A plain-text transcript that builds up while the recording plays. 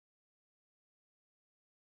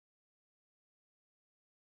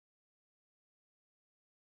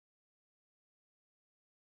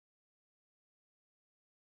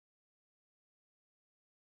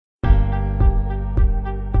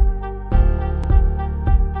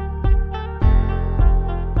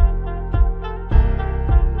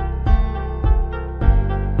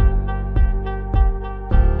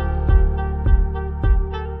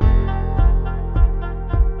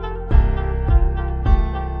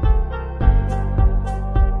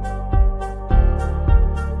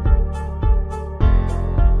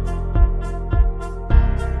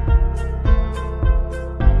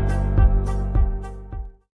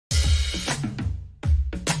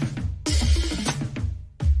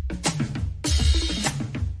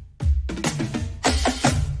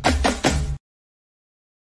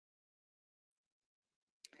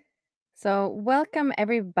So, welcome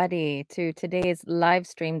everybody to today's live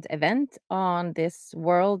streamed event on this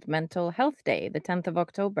World Mental Health Day, the 10th of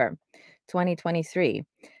October, 2023.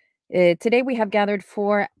 Today, we have gathered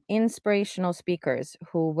four inspirational speakers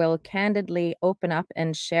who will candidly open up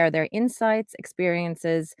and share their insights,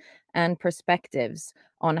 experiences, and perspectives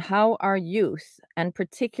on how our youth, and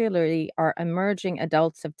particularly our emerging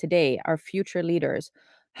adults of today, our future leaders,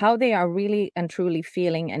 how they are really and truly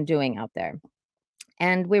feeling and doing out there.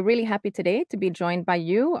 And we're really happy today to be joined by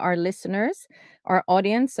you, our listeners, our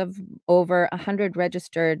audience of over 100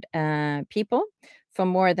 registered people from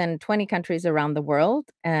more than 20 countries around the world.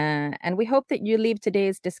 And we hope that you leave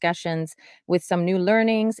today's discussions with some new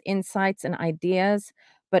learnings, insights, and ideas.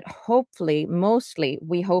 But hopefully, mostly,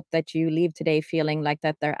 we hope that you leave today feeling like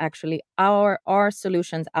that there actually are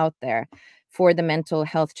solutions out there for the mental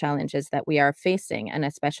health challenges that we are facing, and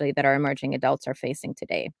especially that our emerging adults are facing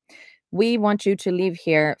today. We want you to leave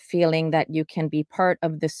here feeling that you can be part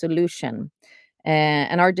of the solution.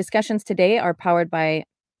 And our discussions today are powered by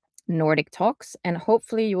Nordic Talks, and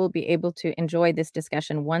hopefully you will be able to enjoy this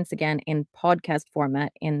discussion once again in podcast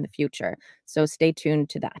format in the future. So stay tuned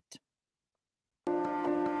to that.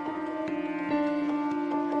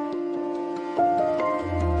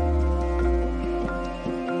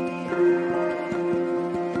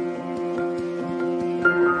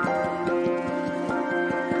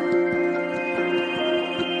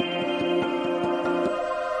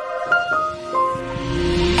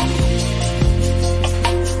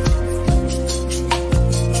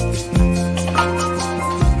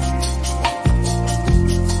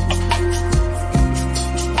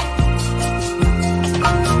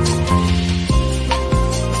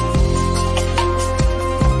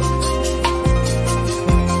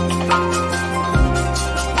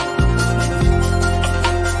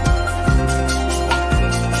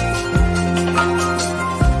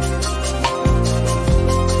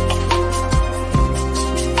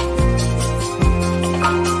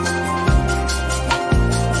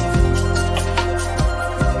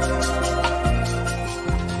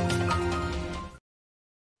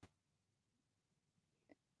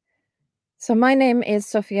 So my name is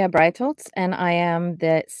Sofia Breitholtz, and I am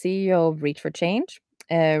the CEO of Reach for Change.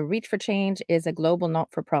 Reach for Change is a global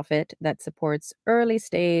not-for-profit that supports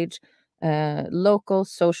early-stage local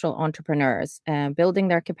social entrepreneurs, building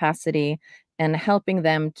their capacity and helping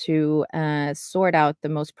them to sort out the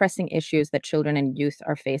most pressing issues that children and youth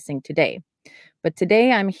are facing today. But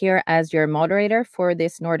today I'm here as your moderator for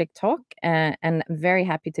this Nordic Talk, and very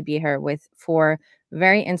happy to be here with four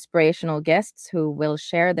very inspirational guests who will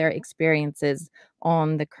share their experiences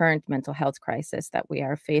on the current mental health crisis that we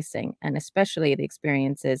are facing, and especially the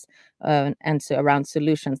experiences around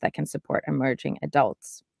solutions that can support emerging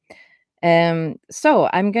adults. So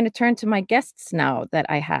I'm going to turn to my guests now that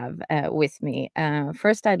I have with me.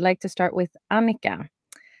 First, I'd like to start with Annika.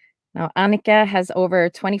 Now, Annika has over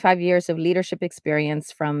 25 years of leadership experience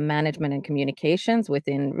from management and communications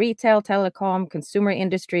within retail, telecom, consumer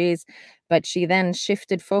industries, but she then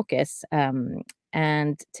shifted focus.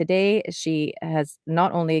 And today she has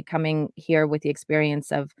not only coming here with the experience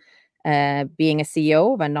of being a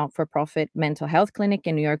CEO of a not-for-profit mental health clinic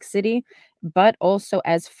in New York City, but also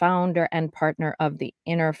as founder and partner of the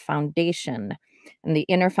Inner Foundation. And the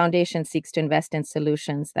Inner Foundation seeks to invest in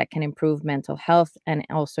solutions that can improve mental health and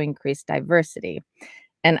also increase diversity.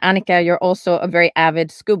 And Annika, you're also a very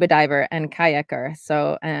avid scuba diver and kayaker.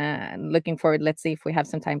 So looking forward, let's see if we have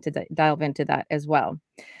some time to delve into that as well.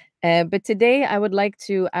 But today I would like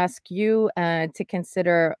to ask you to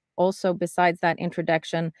consider also, besides that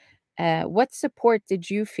introduction, what support did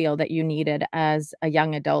you feel that you needed as a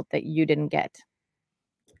young adult that you didn't get?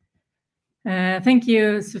 Thank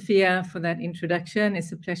you, Sofia, for that introduction.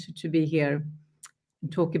 It's a pleasure to be here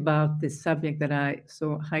and talk about this subject that I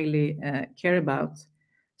so highly care about.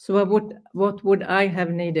 So what would I have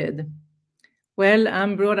needed? Well,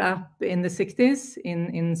 I'm brought up in the 60s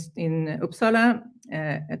in Uppsala,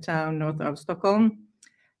 a town north of Stockholm.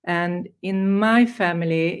 And in my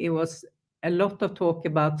family, it was a lot of talk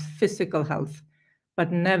about physical health,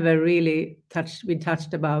 but never really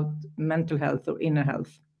touched about mental health or inner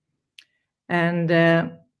health. And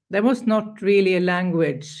there was not really a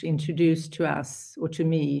language introduced to us or to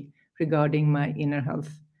me regarding my inner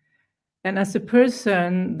health. And as a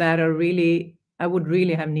person that I would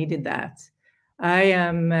really have needed that.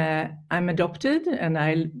 I'm adopted, and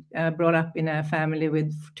I brought up in a family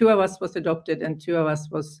with two of us was adopted and two of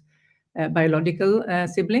us was biological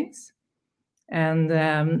siblings. And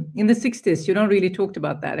in the 60s, you don't really talk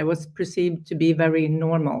about that. It was perceived to be very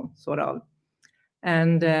normal, sort of.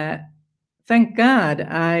 And thank God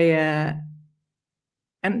I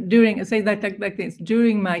and during, say that like this,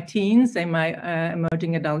 during my teens and my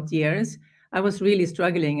emerging adult years, I was really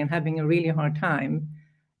struggling and having a really hard time.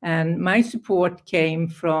 And my support came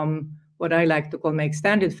from what I like to call my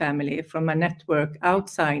extended family, from a network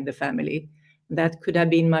outside the family. That could have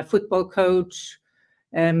been my football coach,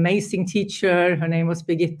 amazing teacher, her name was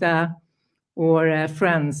Birgitta, or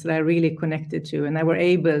friends that I really connected to. And I were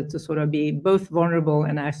able to sort of be both vulnerable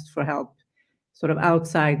and asked for help, sort of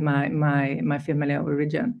outside my family of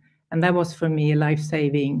origin. And that was for me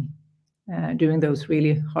life-saving during those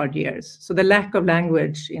really hard years. So the lack of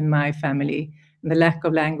language in my family and the lack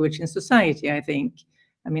of language in society, I think,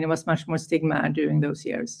 I mean, it was much more stigma during those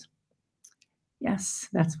years. Yes,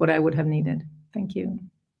 that's what I would have needed. Thank you.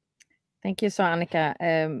 Thank you, so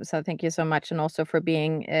Annika. So thank you so much, and also for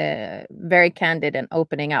being very candid and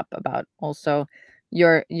opening up about also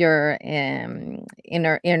your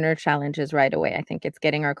inner challenges right away. I think it's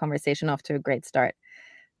getting our conversation off to a great start.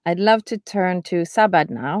 I'd love to turn to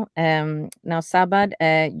Sabad now. Now, Sabad,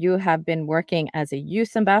 you have been working as a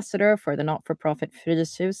youth ambassador for the not-for-profit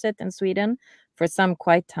Fryshuset in Sweden for some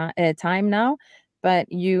time now,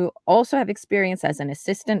 but you also have experience as an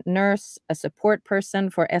assistant nurse, a support person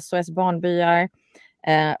for SOS Barnbyar,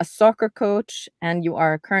 a soccer coach, and you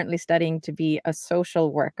are currently studying to be a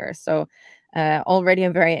social worker. So already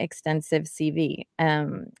a very extensive CV.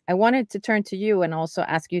 I wanted to turn to you and also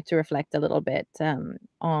ask you to reflect a little bit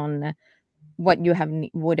on what you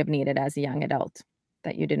would have needed as a young adult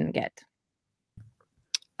that you didn't get.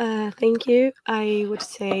 Thank you. I would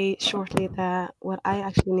say shortly that what I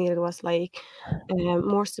actually needed was like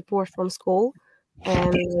more support from school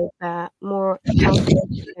and more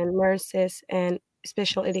counselors and nurses and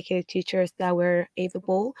special educated teachers that were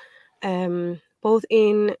able, both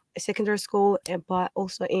in secondary school but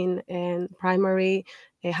also in primary,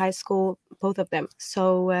 high school, both of them.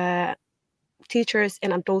 So teachers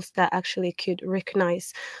and adults that actually could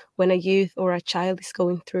recognize when a youth or a child is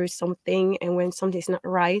going through something and when something is not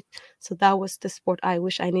right. So that was the support I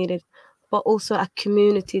wish I needed. But also a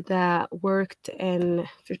community that worked and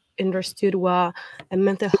understood what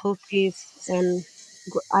mental health is. And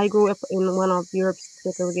I grew up in one of Europe's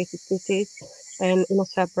segregated cities and in a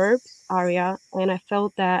suburbs area, and I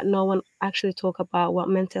felt that no one actually talked about what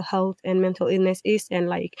mental health and mental illness is and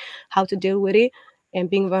like how to deal with it and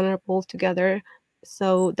being vulnerable together.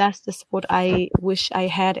 So that's the support I wish I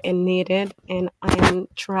had and needed, and I am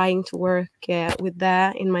trying to work with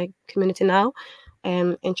that in my community now,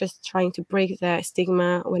 and just trying to break the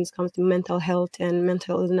stigma when it comes to mental health and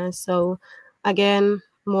mental illness. So again,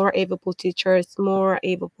 more able teachers, more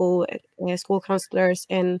able school counselors,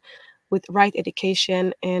 and with right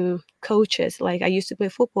education and coaches. Like I used to play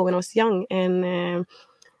football when I was young, and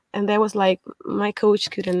there was like my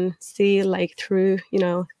coach couldn't see like through,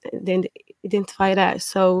 then identify that.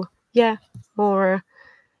 So yeah, more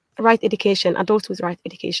right education, adults with right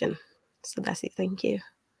education. So that's it. Thank you.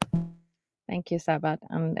 Thank you, Sabat.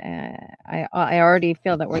 And I already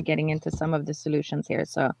feel that we're getting into some of the solutions here.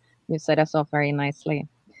 So you set us off very nicely.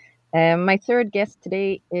 My third guest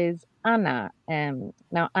today is Anna.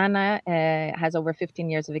 Now, Anna has over 15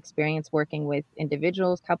 years of experience working with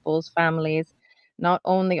individuals, couples, families. Not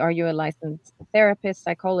only are you a licensed therapist,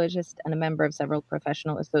 psychologist, and a member of several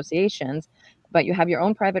professional associations, but you have your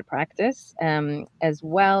own private practice, as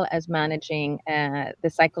well as managing the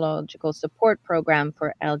psychological support program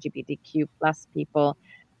for LGBTQ plus people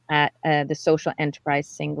at the social enterprise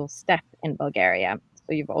Single Step in Bulgaria.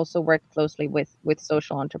 So you've also worked closely with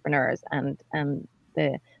social entrepreneurs and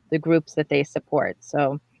the groups that they support.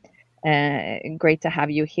 So great to have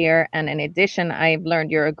you here. And in addition, I've learned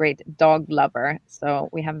you're a great dog lover. So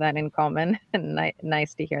we have that in common.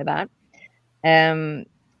 Nice to hear that.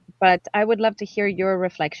 But I would love to hear your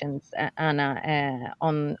reflections, Anna,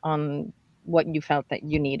 on what you felt that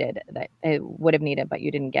you needed, that would have needed, but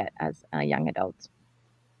you didn't get as a young adult.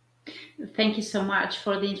 Thank you so much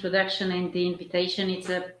for the introduction and the invitation. It's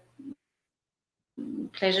a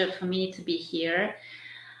pleasure for me to be here.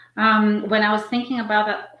 When I was thinking about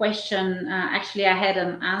that question, actually I had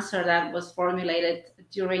an answer that was formulated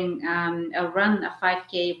during a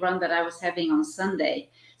 5K run that I was having on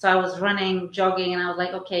Sunday. So I was running, jogging, and I was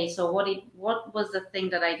like, okay, so what was the thing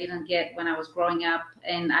that I didn't get when I was growing up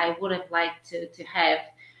and I would have liked to have?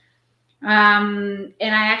 And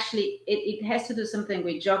I actually, it has to do something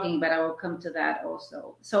with jogging, but I will come to that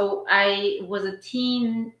also. So I was a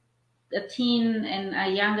teen and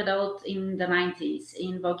a young adult in the 90s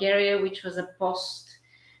in Bulgaria, which was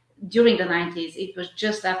during the 90s. It was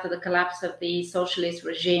just after the collapse of the socialist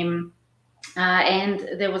regime.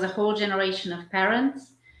 And there was a whole generation of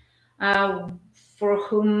parents for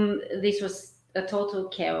whom this was a total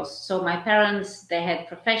chaos. So my parents, they had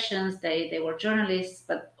professions, they were journalists,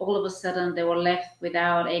 but all of a sudden they were left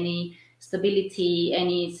without any stability,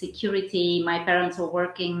 any security. My parents were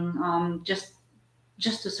working just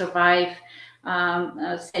to survive,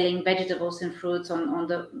 selling vegetables and fruits on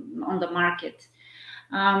the market.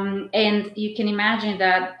 And you can imagine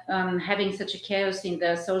that having such a chaos in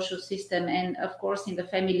the social system and of course in the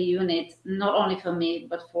family unit, not only for me,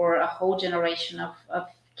 but for a whole generation of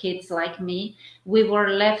kids like me, we were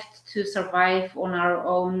left to survive on our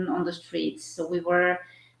own on the streets. So we were,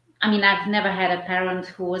 I mean, I've never had a parent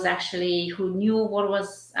who knew what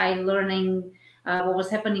was I learning, what was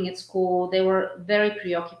happening at school. They were very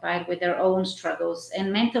preoccupied with their own struggles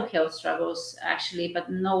and mental health struggles, actually, but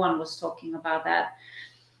no one was talking about that.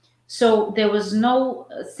 So there was no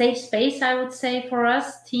safe space, I would say, for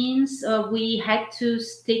us teens. We had to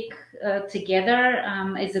stick together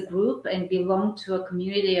as a group and belong to a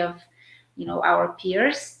community of, our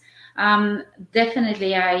peers.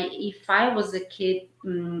 Definitely, if I was a kid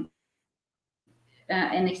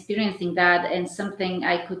and experiencing that, and something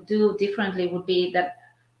I could do differently would be that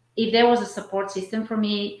if there was a support system for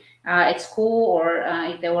me at school, or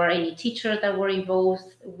if there were any teachers that were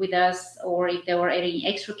involved with us, or if there were any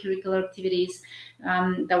extracurricular activities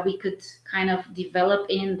that we could kind of develop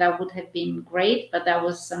in, that would have been great. But that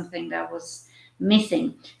was something that was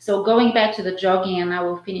missing. So going back to the jogging, and I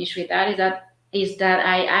will finish with that, is that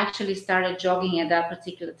I actually started jogging at that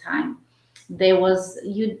particular time.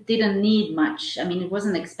 You didn't need much. I mean, it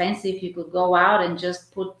wasn't expensive. You could go out and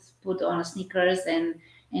just put on a sneakers and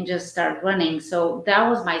just start running. So that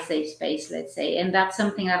was my safe space, let's say. And that's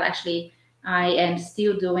something that actually I am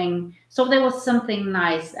still doing. So there was something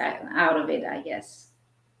nice out of it, I guess.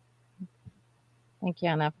 Thank you,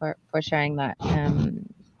 Anna, for sharing that.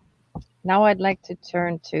 Now I'd like to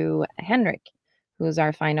turn to Henrik, who's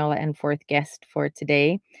our final and fourth guest for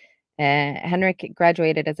today. Henrik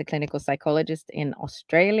graduated as a clinical psychologist in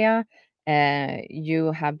Australia.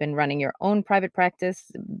 You have been running your own private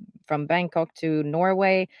practice from Bangkok to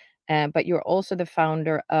Norway, but you're also the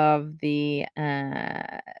founder of the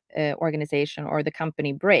organization or the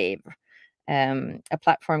company Brave, a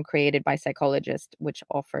platform created by psychologists which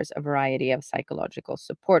offers a variety of psychological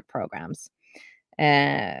support programs.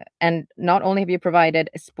 And not only have you provided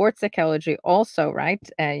sports psychology also, right?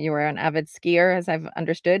 You are an avid skier, as I've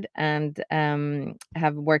understood, and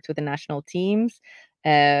have worked with the national teams.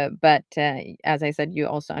 But as I said, you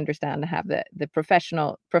also understand have the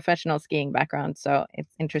professional skiing background. So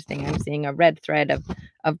it's interesting. I'm seeing a red thread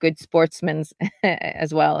of good sportsmen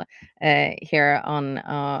as well here on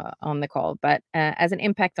the call. But as an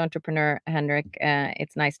impact entrepreneur, Henrik,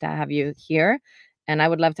 it's nice to have you here. And I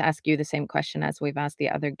would love to ask you the same question as we've asked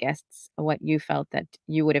the other guests, what you felt that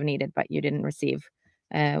you would have needed, but you didn't receive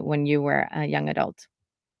when you were a young adult.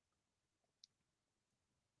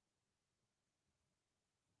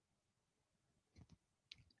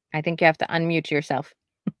 I think you have to unmute yourself.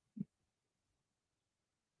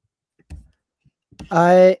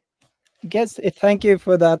 I guess thank you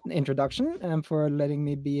for that introduction and for letting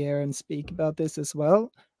me be here and speak about this as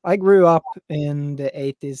well. I grew up in the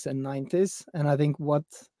 80s and 90s, and I think what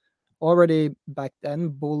already back then,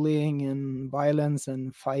 bullying and violence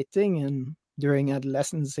and fighting and during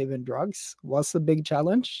adolescence, even drugs, was a big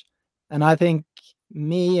challenge. And I think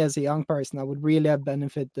me as a young person, I would really have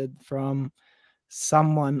benefited from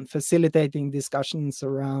someone facilitating discussions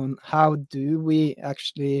around how do we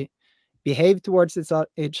actually behave towards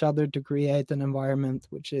each other to create an environment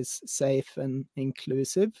which is safe and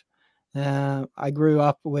inclusive. I grew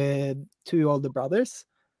up with two older brothers,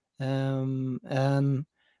 and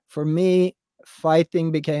for me,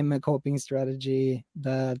 fighting became a coping strategy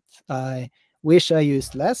that I wish I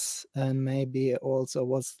used less and maybe also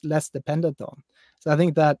was less dependent on. So I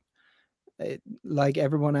think that, like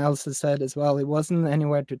everyone else has said as well, it wasn't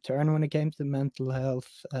anywhere to turn when it came to mental health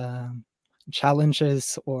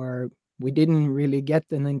challenges, or we didn't really get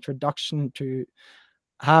an introduction to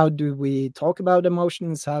how do we talk about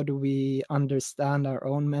emotions, how do we understand our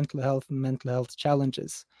own mental health and mental health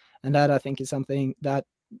challenges. And that, I think, is something that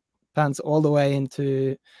pans all the way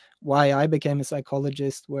into why I became a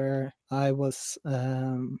psychologist, where I was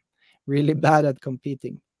really bad at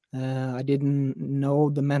competing. I didn't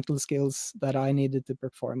know the mental skills that I needed to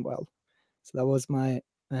perform well. So that was my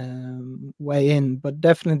way in. But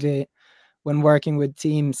definitely, when working with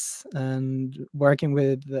teams and working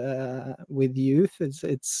with youth,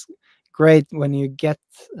 it's great when you get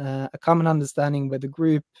a common understanding where the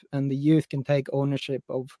group and the youth can take ownership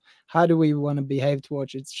of how do we want to behave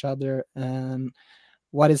towards each other, and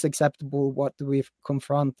what is acceptable, what do we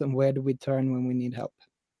confront, and where do we turn when we need help.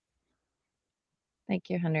 Thank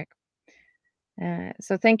you, Henrik.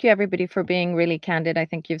 So thank you everybody for being really candid. I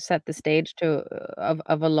think you've set the stage of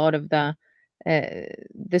a lot of the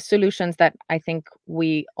solutions that I think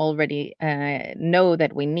we already know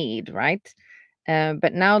that we need, right?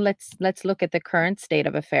 But now let's look at the current state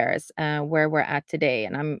of affairs, where we're at today.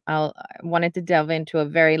 And I wanted to delve into a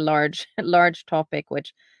very large topic,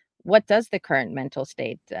 which what does the current mental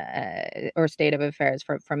state or state of affairs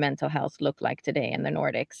for mental health look like today in the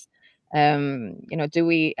Nordics?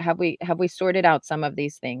 Have we sorted out some of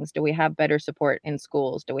these things? Do we have better support in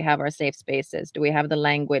schools? Do we have our safe spaces? Do we have the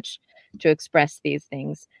language to express these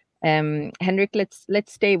things? Henrik, let's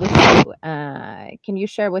stay with you. Can you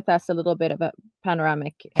share with us a little bit of a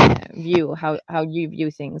panoramic view, how you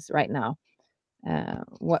view things right now?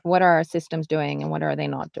 What are our systems doing and what are they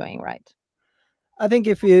not doing right? I think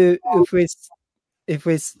if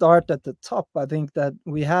we start at the top, I think that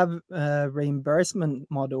we have reimbursement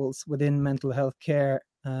models within mental health care,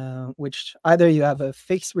 which either you have a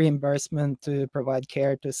fixed reimbursement to provide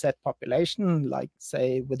care to a set population, like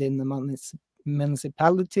say within the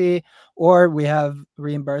municipality, or we have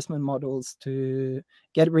reimbursement models to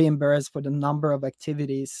get reimbursed for the number of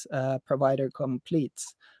activities a provider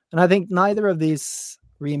completes. And I think neither of these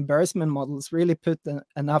reimbursement models really put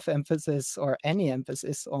enough emphasis or any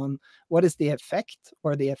emphasis on what is the effect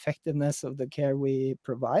or the effectiveness of the care we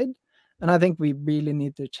provide. And I think we really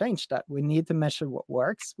need to change that. We need to measure what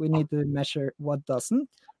works, we need to measure what doesn't,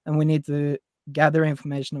 and we need to gather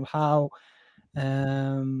information of how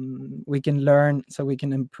we can learn so we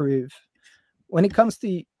can improve. When it comes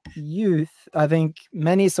to youth, I think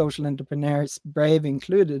many social entrepreneurs, Brave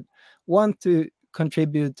included, want to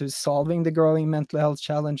contribute to solving the growing mental health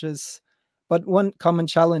challenges. But one common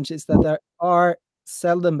challenge is that there are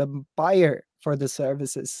seldom a buyer for the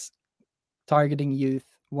services targeting youth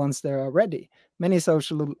once they're ready. Many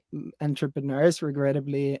social entrepreneurs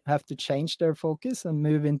regrettably have to change their focus and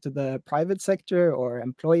move into the private sector or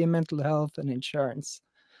employee mental health and insurance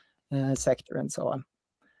sector and so on.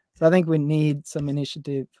 So I think we need some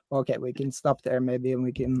initiative. Okay, we can stop there maybe, and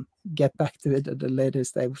we can get back to it at a later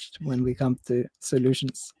stage when we come to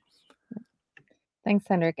solutions. Thanks,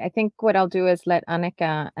 Henrik. I think what I'll do is let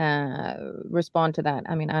Annika respond to that.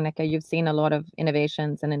 I mean, Annika, you've seen a lot of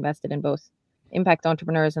innovations and invested in both impact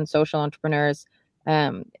entrepreneurs and social entrepreneurs.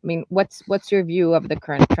 I mean, what's your view of the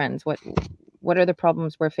current trends? What are the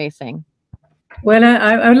problems we're facing? Well,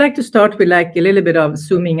 I would like to start with like a little bit of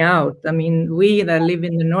zooming out. I mean, we that live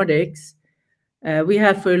in the Nordics, we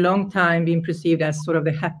have for a long time been perceived as sort of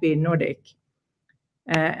the happy Nordic.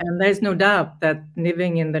 And there's no doubt that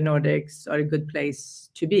living in the Nordics are a good place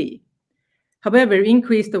to be. However,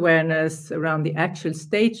 increased awareness around the actual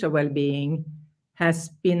stage of well-being has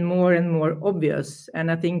been more and more obvious. And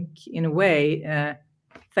I think in a way,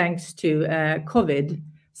 thanks to COVID,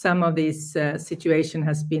 some of these situation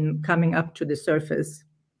has been coming up to the surface.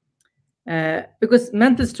 Because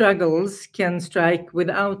mental struggles can strike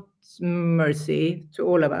without mercy to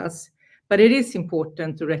all of us. But it is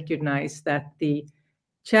important to recognize that the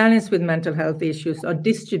challenges with mental health issues are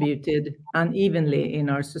distributed unevenly in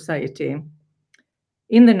our society.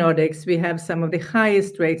 In the Nordics, we have some of the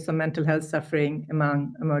highest rates of mental health suffering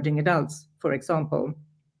among emerging adults, for example.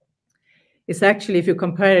 It's actually, if you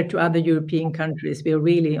compare it to other European countries, we're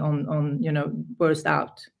really on worst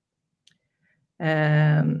out.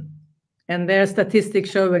 And there are statistics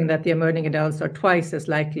showing that the emerging adults are twice as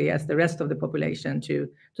likely as the rest of the population to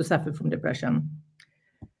suffer from depression.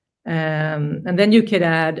 And then you can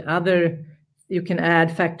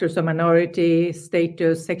add factors of minority,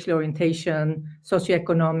 status, sexual orientation,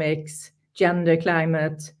 socioeconomics, gender,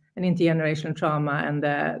 climate, and intergenerational trauma, and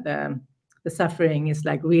the suffering is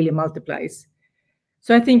like really multiplies.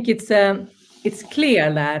 So I think it's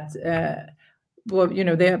clear that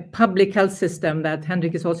the public health system that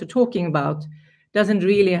Henrik is also talking about doesn't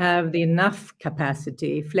really have the enough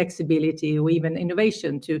capacity, flexibility, or even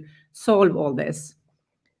innovation to solve all this.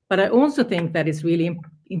 But I also think that it's really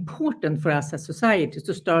important for us as society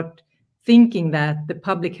to start thinking that the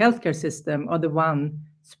public healthcare system are the one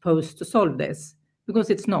supposed to solve this, because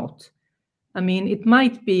it's not. I mean, it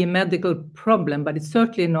might be a medical problem, but it's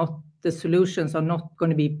certainly not, the solutions are not going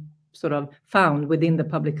to be sort of found within the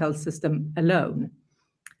public health system alone.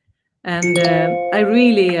 And I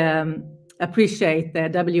really appreciate the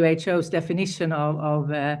WHO's definition of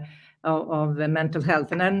mental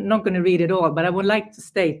health. And I'm not going to read it all, but I would like to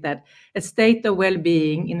state that a state of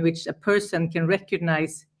well-being in which a person can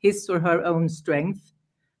recognize his or her own strength,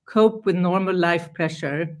 cope with normal life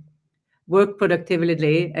pressure, work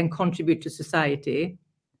productively, and contribute to society.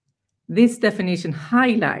 This definition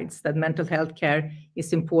highlights that mental health care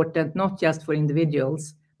is important not just for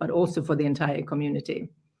individuals, but also for the entire community.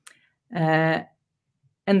 And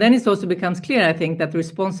then it also becomes clear, I think, that the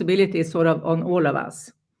responsibility is sort of on all of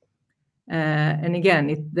us. And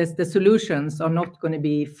again, the solutions are not going to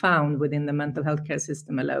be found within the mental health care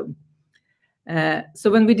system alone.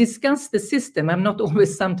 So when we discuss the system, I'm not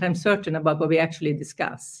always sometimes certain about what we actually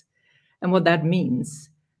discuss and what that means.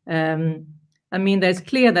 I mean, there's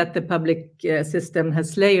clear that the public system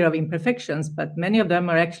has layer of imperfections, but many of them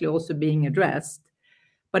are actually also being addressed.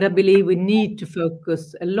 But I believe we need to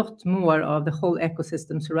focus a lot more of the whole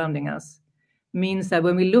ecosystem surrounding us. Means that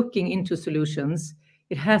when we're looking into solutions,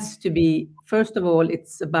 it has to be, first of all,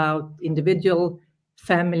 it's about individual,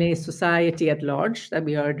 family, society at large that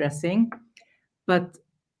we are addressing. But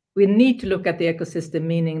we need to look at the ecosystem,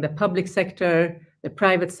 meaning the public sector, the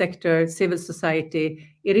private sector, civil society.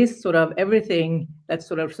 It is sort of everything that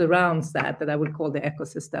sort of surrounds that I would call the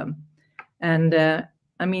ecosystem. And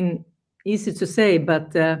I mean, easy to say,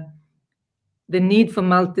 but the need for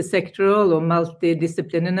multi-sectoral or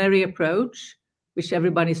multidisciplinary approach, which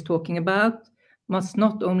everybody's talking about, must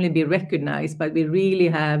not only be recognized, but we really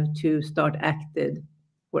have to start act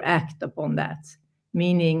upon that.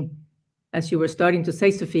 Meaning, as you were starting to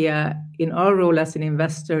say, Sophia, in our role as an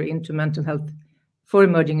investor into mental health for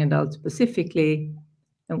emerging adults specifically,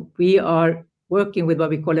 we are working with what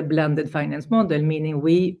we call a blended finance model, meaning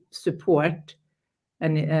we support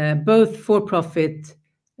and both for-profit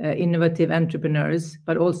innovative entrepreneurs,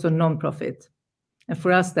 but also non-profit. And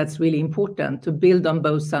for us, that's really important to build on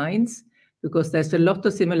both sides, because there's a lot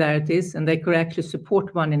of similarities and they could actually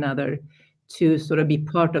support one another to sort of be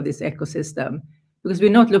part of this ecosystem. Because we're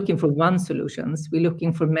not looking for one solution, we're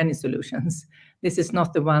looking for many solutions. This is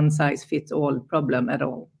not the one-size-fits-all problem at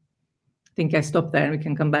all. I think I stop there and we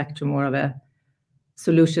can come back to more of a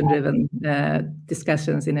solution-driven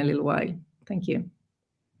discussions in a little while. Thank you.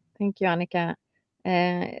 Thank you, Annika.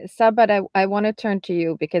 Sabad, I want to turn to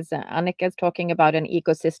you because Annika is talking about an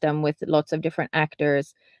ecosystem with lots of different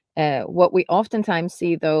actors. What we oftentimes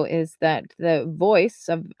see, though, is that the voice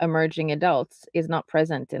of emerging adults is not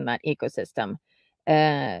present in that ecosystem.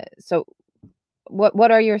 So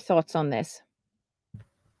what are your thoughts on this?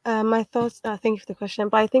 My thoughts, thank you for the question,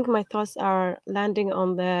 but I think my thoughts are landing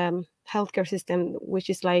on the healthcare system, which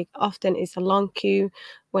is like often is a long queue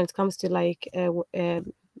when it comes to like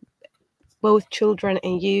both children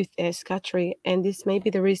and youth psychiatry, and this may be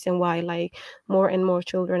the reason why like more and more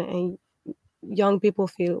children and young people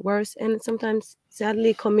feel worse and sometimes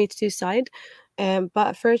sadly commit suicide.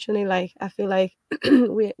 But fortunately, like I feel like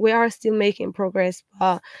we are still making progress,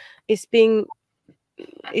 but it's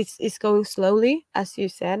going slowly, as you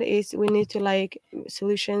said. Is we need to like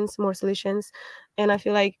more solutions, and I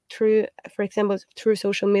feel like through, for example, through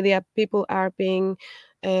social media, people are being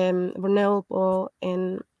vulnerable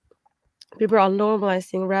and people are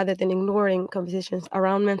normalizing rather than ignoring conversations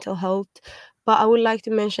around mental health. But I would like to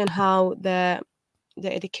mention how the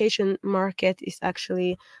education market is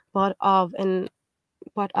actually part of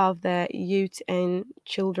the youth and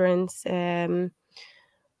children's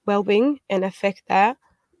well-being and affect that,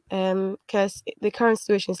 because the current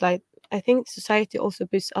situation is like, I think society also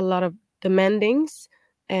puts a lot of demandings,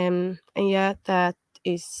 and yeah, that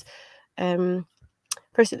is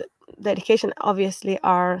first the education obviously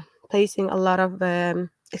are placing a lot of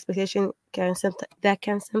expectation that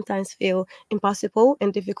can sometimes feel impossible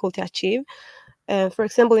and difficult to achieve. For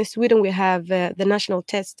example, in Sweden we have the national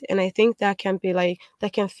test, and I think that can be like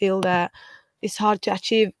that can feel that it's hard to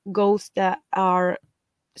achieve goals that are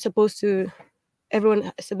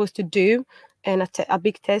everyone is supposed to do, and a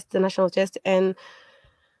big test, the national test, and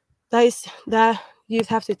that youth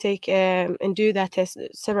have to take and do that test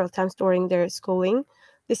several times during their schooling.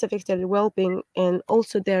 This affects their well-being and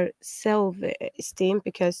also their self-esteem,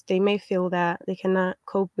 because they may feel that they cannot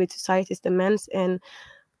cope with society's demands, and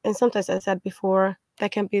sometimes, as I said before,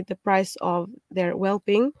 that can be the price of their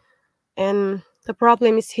well-being. And the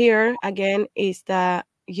problem is here again is that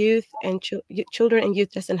youth and children and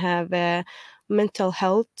youth doesn't have mental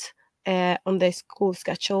health on their school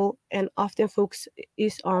schedule, and often focus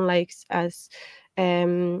is on like as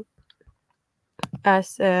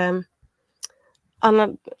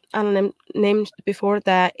Anna named before,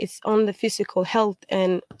 that it's on the physical health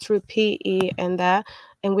and through PE and that,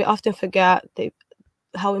 and we often forget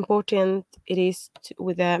how important it is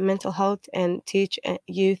with the mental health and teach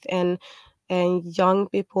youth and young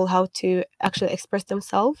people how to actually express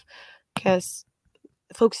themselves, because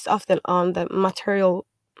focus often on the material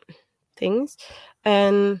things.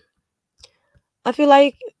 And I feel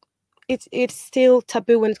like it's still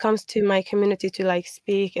taboo when it comes to my community to like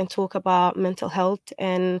speak and talk about mental health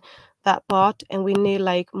and that part, and we need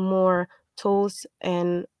like more tools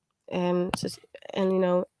and just, and you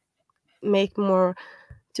know, make more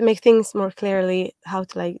to make things more clearly how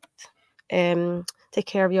to like take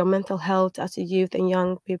care of your mental health as a youth and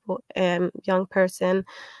young people, young person.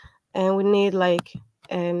 And we need like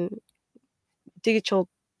digital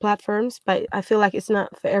platforms, but I feel like it's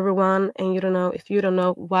not for everyone, and you don't know, if you don't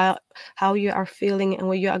know how you are feeling and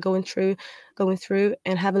what you are going through,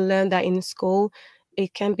 and haven't learned that in school,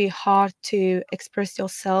 it can be hard to express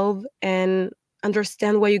yourself and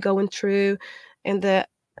understand what you're going through. And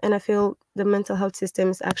I feel the mental health system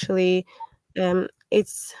is actually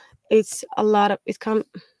it's a lot of it's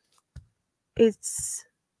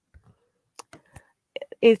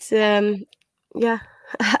yeah.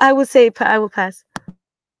 I would say I will pass.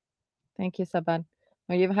 Thank you, Saban.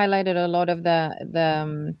 Well, you've highlighted a lot of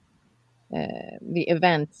the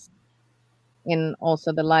events in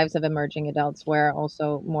also the lives of emerging adults where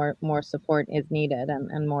also more support is needed,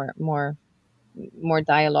 and more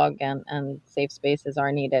dialogue and safe spaces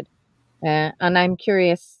are needed. And I'm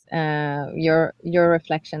curious, your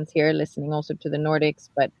reflections here, listening also to the Nordics,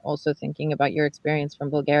 but also thinking about your experience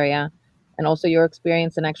from Bulgaria, and also your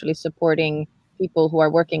experience in actually supporting people who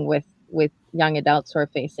are working with young adults who are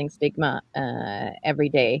facing stigma every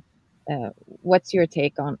day. What's your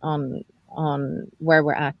take on where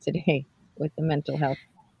we're at today with the mental health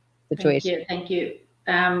situation? Thank you.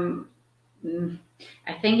 I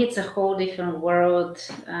think it's a whole different world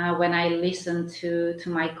when I listen to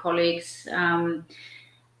my colleagues. I'm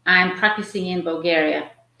practicing in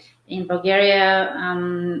Bulgaria. In Bulgaria,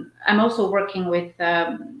 I'm also working with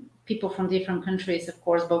people from different countries, of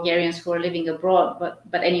course, Bulgarians who are living abroad.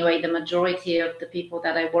 But anyway, the majority of the people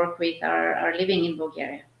that I work with are living in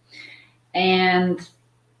Bulgaria. And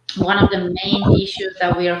one of the main issues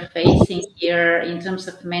that we are facing here in terms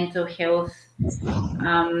of mental health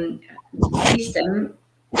system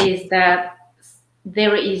is that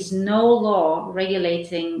there is no law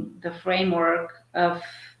regulating the framework of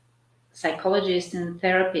psychologists and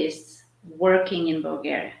therapists working in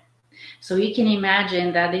Bulgaria. So you can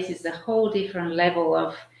imagine that this is a whole different level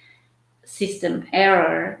of system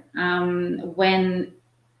error when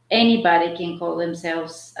anybody can call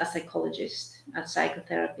themselves a psychologist, a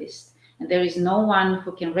psychotherapist, and there is no one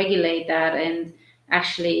who can regulate that and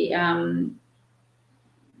actually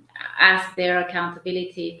ask their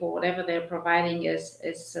accountability for whatever they're providing as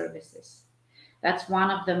services. That's one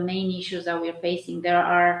of the main issues that we're facing. There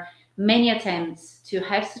are many attempts to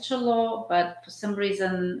have such a law, but for some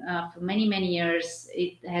reason, for many, many years,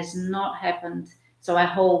 it has not happened. So I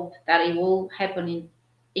hope that it will happen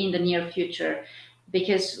in the near future,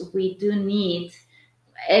 because we do need,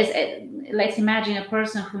 let's imagine a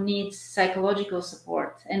person who needs psychological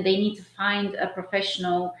support, and they need to find a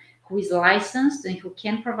professional who is licensed and who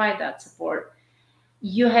can provide that support.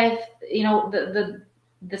 You have,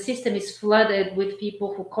 the system is flooded with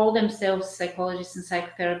people who call themselves psychologists and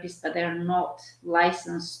psychotherapists, but they're not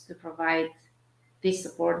licensed to provide this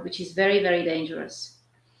support, which is very, very dangerous.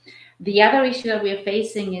 The other issue that we are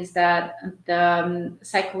facing is that the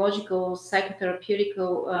psychological,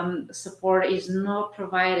 psychotherapeutical support is not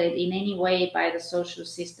provided in any way by the social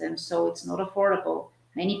system, so it's not affordable.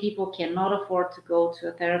 Many people cannot afford to go to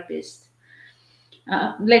a therapist.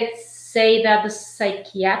 Let's say that the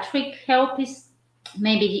psychiatric help is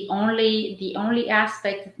maybe the only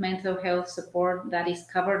aspect of mental health support that is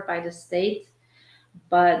covered by the state.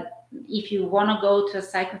 But if you want to go to a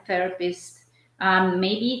psychotherapist,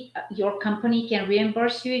 maybe your company can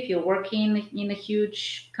reimburse you if you're working in a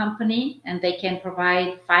huge company, and they can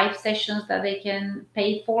provide 5 sessions that they can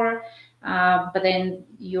pay for. But then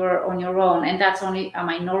you're on your own, and that's only a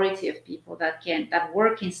minority of people that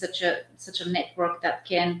work in such a network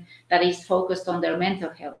that is focused on their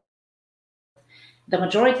mental health. The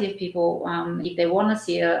majority of people, if they want to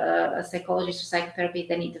see a psychologist or psychotherapist,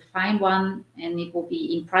 they need to find one, and it will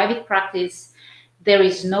be in private practice. There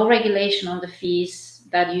is no regulation on the fees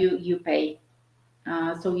that you pay,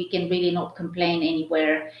 so you can really not complain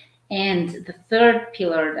anywhere. And the third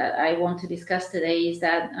pillar that I want to discuss today is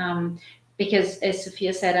that because, as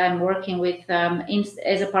Sophia said, I'm working with,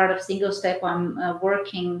 as a part of Single Step, I'm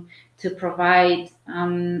working to provide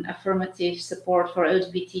affirmative support for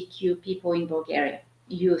LGBTQ people in Bulgaria,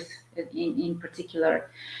 youth in particular.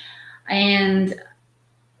 And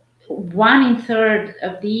 1/3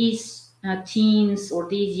 of these teens or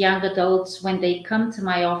these young adults, when they come to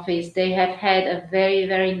my office, they have had a very,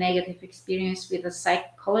 very negative experience with a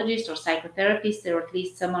psychologist or psychotherapist, or at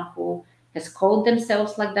least someone who has called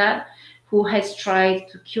themselves like that, who has tried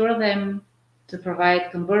to cure them, to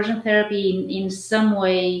provide conversion therapy in some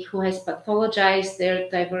way, who has pathologized their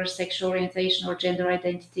diverse sexual orientation or gender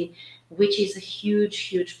identity, which is a huge,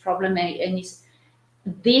 huge problem. And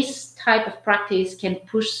this type of practice can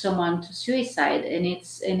push someone to suicide, and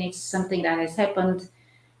it's something that has happened.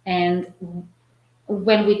 And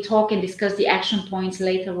when we talk and discuss the action points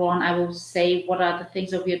later on, I will say what are the things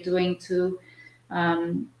that we are doing to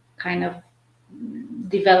kind of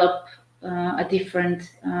develop a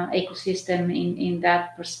different ecosystem in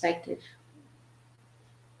that perspective.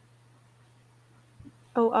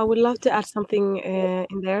 Oh, I would love to add something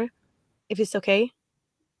in there, if it's okay.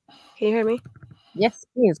 Can you hear me? Yes,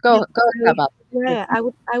 please go about Yeah, I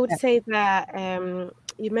would Yeah. say that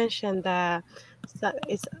you mentioned that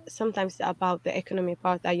it's sometimes about the economy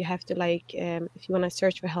part that you have to like if you want to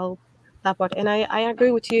search for help, that part. And I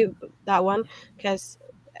agree with you that one, because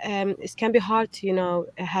it can be hard to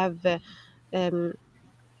have um,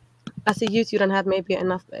 as a youth you don't have maybe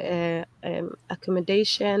enough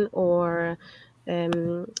accommodation or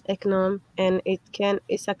econom, and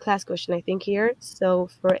it's a class question I think here. So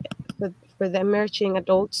for the emerging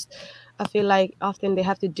adults, I feel like often they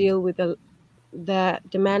have to deal with the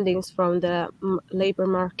demandings from the labor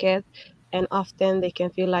market, and often they can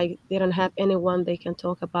feel like they don't have anyone they can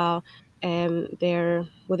talk about their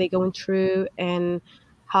what they're going through, and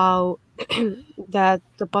how that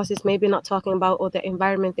the boss is maybe not talking about, or the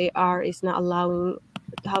environment they are is not allowing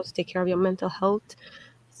how to take care of your mental health.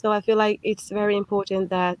 So I feel like it's very important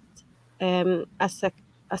that as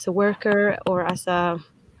a worker, or as a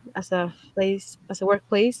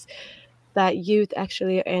workplace, that youth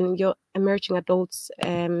actually and your emerging adults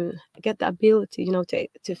get the ability,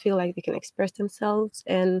 to feel like they can express themselves,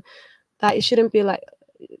 and that it shouldn't be like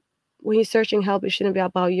when you're searching help, it shouldn't be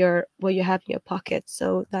about what you have in your pocket.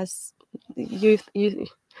 So that's you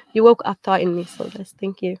woke up thought in me. So that's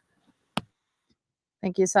thank you.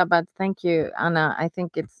 Thank you, Sabat. Thank you, Anna. I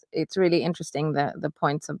think it's really interesting the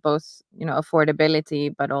points of both,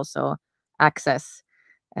 affordability but also access.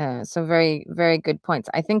 So very, very good points.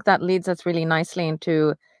 I think that leads us really nicely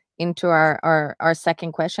into our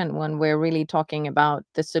second question, when we're really talking about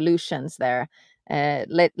the solutions there.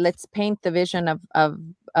 Let's paint the vision of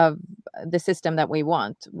the system that we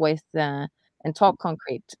want with and talk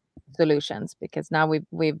concrete solutions, because now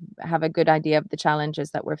we have a good idea of the challenges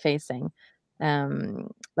that we're facing.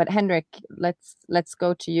 But Henrik, let's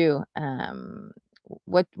go to you.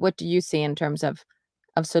 What do you see in terms of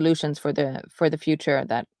solutions for the future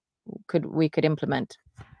that we could implement?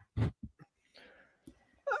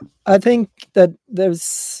 I think that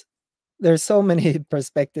there's so many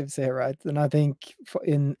perspectives here, right? And I think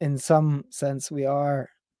in some sense we are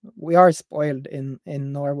spoiled in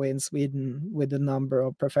Norway and Sweden with the number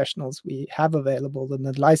of professionals we have available and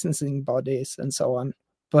the licensing bodies and so on.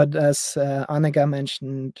 But as Annika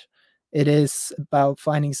mentioned, it is about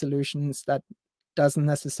finding solutions that doesn't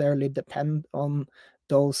necessarily depend on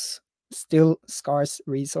those still scarce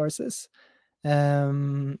resources.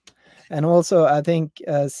 And also, I think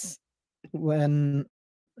as when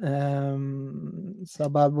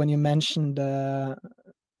Sabad, when you mentioned the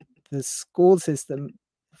school system,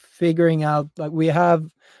 figuring out, like, we have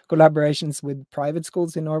collaborations with private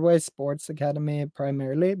schools in Norway, Sports Academy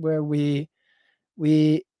primarily, where we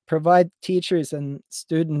provide teachers and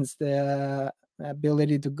students the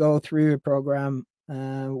ability to go through a program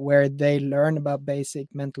where they learn about basic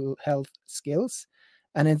mental health skills.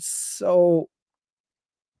 And it's so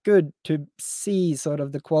good to see sort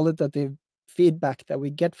of the qualitative feedback that we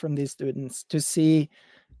get from these students, to see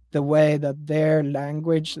the way that their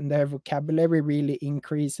language and their vocabulary really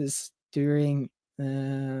increases during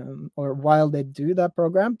or while they do that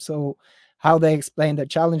program. So how they explain their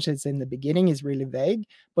challenges in the beginning is really vague,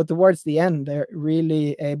 but towards the end, they're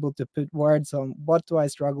really able to put words on what do I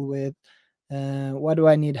struggle with, what do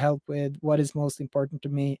I need help with, what is most important to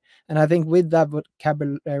me. And I think with that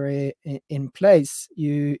vocabulary in place,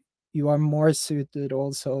 you are more suited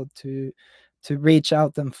also to reach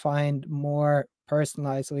out and find more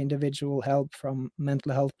personalized or individual help from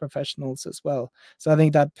mental health professionals as well. So I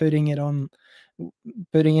think that putting it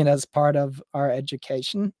as part of our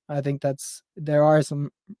education, I think there are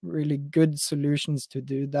some really good solutions to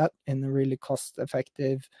do that in a really cost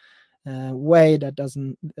effective way that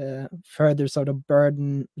doesn't further sort of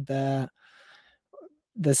burden the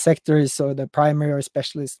sectors or the primary or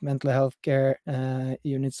specialist mental health care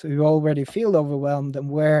units who already feel overwhelmed, and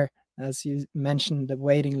where, as you mentioned, the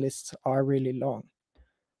waiting lists are really long.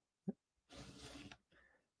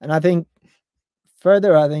 And I think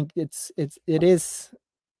further, I think it is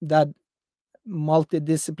that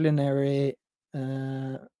multidisciplinary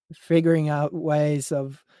figuring out ways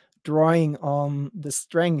of drawing on the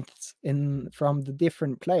strengths from the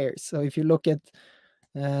different players. So if you look at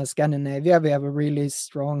Scandinavia, we have a really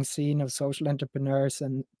strong scene of social entrepreneurs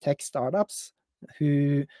and tech startups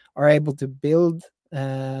who are able to build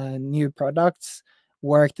new products,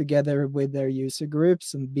 work together with their user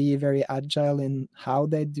groups, and be very agile in how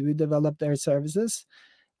they do develop their services.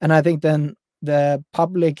 And I think then the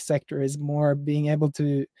public sector is more being able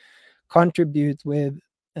to contribute with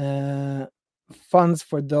funds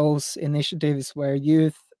for those initiatives where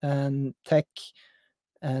youth and tech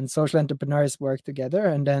and social entrepreneurs work together,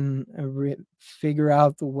 and then figure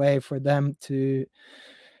out a way for them to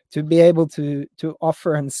be able to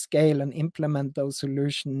offer and scale and implement those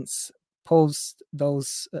solutions post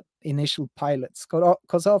those initial pilots.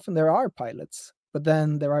 Because often there are pilots, but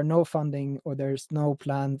then there are no funding or there's no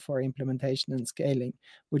plan for implementation and scaling,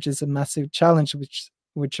 which is a massive challenge,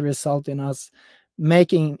 which result in us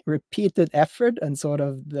making repeated effort and sort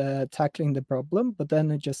of tackling the problem, but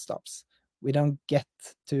then it just stops. We don't get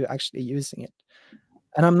to actually using it.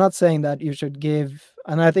 And I'm not saying that you should give,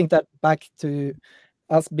 and I think that back to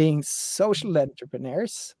us being social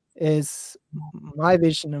entrepreneurs is my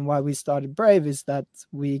vision, and why we started Brave is that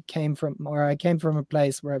I came from a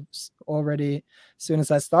place where already, as soon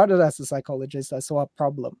as I started as a psychologist, I saw a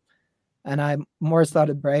problem, and I more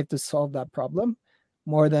started Brave to solve that problem,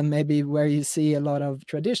 more than maybe where you see a lot of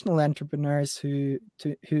traditional entrepreneurs who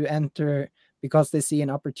enter because they see an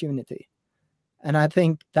opportunity. And I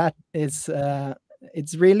think that is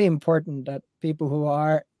it's really important that people who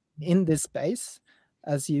are in this space,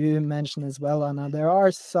 as you mentioned as well, Anna, there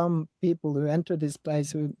are some people who enter this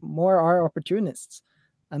place who more are opportunists,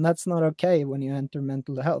 and that's not okay when you enter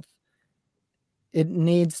mental health. You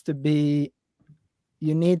need to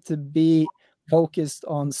be focused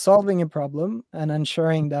on solving a problem and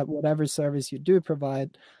ensuring that whatever service you do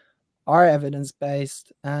provide are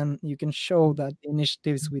evidence-based, and you can show that the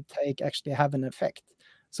initiatives we take actually have an effect.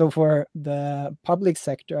 So for the public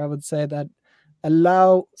sector, I would say that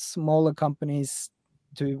allow smaller companies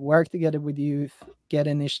to work together with youth, get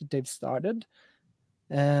initiatives started.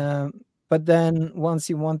 But then once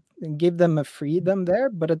you want, give them a freedom there,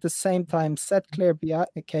 but at the same time, set clear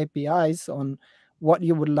KPIs on what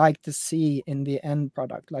you would like to see in the end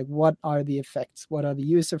product. Like, what are the effects? What are the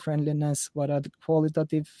user friendliness? What are the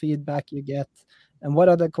qualitative feedback you get? And what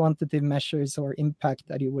are the quantitative measures or impact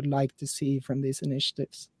that you would like to see from these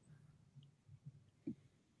initiatives?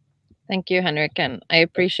 Thank you, Henrik. And I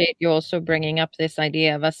appreciate you also bringing up this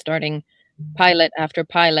idea of us starting pilot after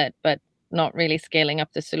pilot, but not really scaling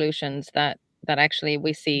up the solutions that actually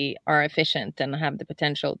we see are efficient and have the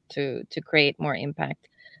potential to create more impact.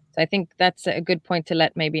 So I think that's a good point to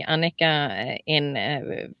let maybe Annika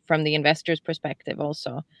in from the investors' perspective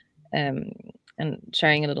also, and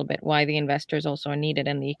sharing a little bit why the investors also are needed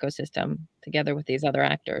in the ecosystem together with these other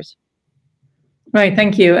actors. Right,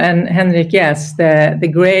 thank you. And Henrik, yes, the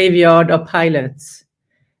graveyard of pilots,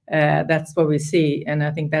 that's what we see. And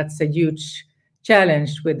I think that's a huge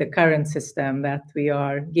challenge with the current system, that we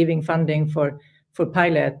are giving funding for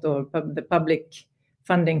pilot, or the public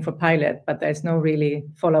funding for pilot, but there's no really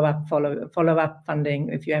follow-up funding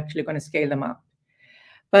if you're actually going to scale them up.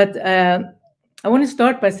 But I want to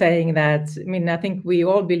start by saying that, I think we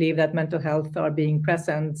all believe that mental health are being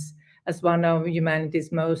present as one of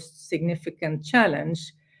humanity's most significant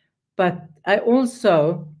challenge. But or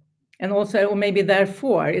maybe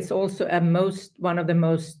therefore, it's also one of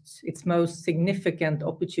its most significant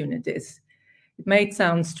opportunities. It may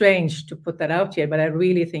sound strange to put that out here, but I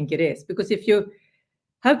really think it is. Because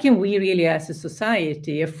how can we really as a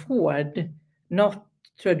society afford not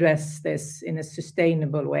to address this in a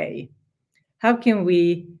sustainable way? How can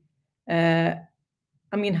we, we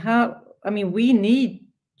need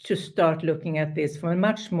to start looking at this from a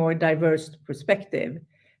much more diverse perspective.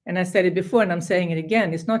 And I said it before, and I'm saying it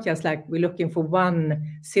again, it's not just like we're looking for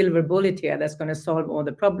one silver bullet here that's going to solve all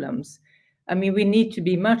the problems. We need to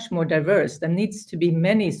be much more diverse. There needs to be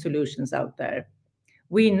many solutions out there.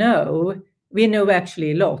 We know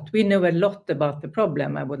actually a lot. We know a lot about the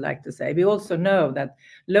problem, I would like to say. We also know that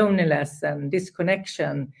loneliness and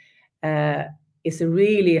disconnection is a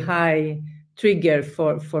really high trigger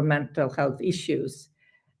for mental health issues.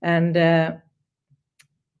 And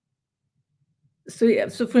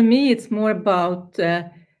so for me, it's more about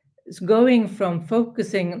going from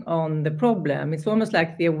focusing on the problem. It's almost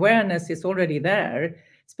like the awareness is already there,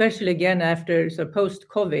 especially again after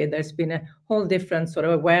post-COVID. There's been a whole different sort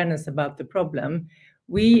of awareness about the problem.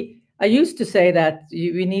 I used to say that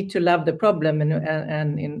we need to love the problem,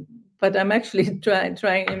 but I'm actually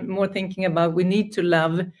trying more thinking about we need to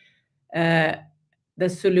love the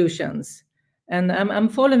solutions. And I'm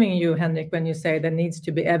following you, Henrik, when you say there needs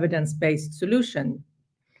to be evidence-based solution.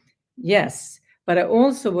 Yes, but I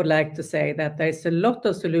also would like to say that there's a lot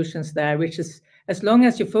of solutions there, which is, as long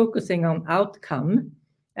as you're focusing on outcome,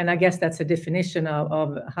 and I guess that's a definition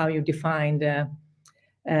of how you define the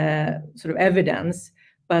sort of evidence,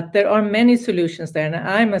 but there are many solutions there. And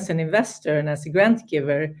I'm, as an investor and as a grant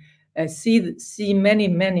giver, see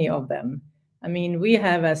many of them. I mean, we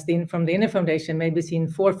have, from the Inner Foundation, maybe seen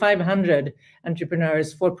 400 or 500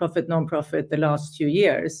 entrepreneurs, for-profit, non-profit, the last few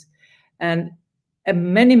years. And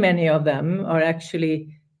many of them are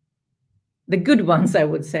actually, the good ones, I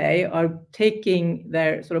would say, are taking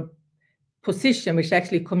their sort of position, which is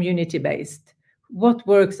actually community-based. What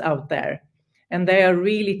works out there? And they are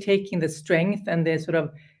really taking the strength, and they sort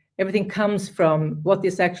of, everything comes from what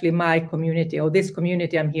is actually my community, or this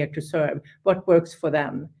community I'm here to serve, what works for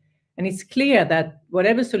them. And it's clear that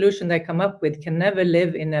whatever solution they come up with can never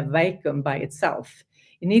live in a vacuum by itself.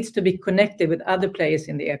 It needs to be connected with other players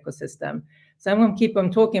in the ecosystem. So I'm going to keep on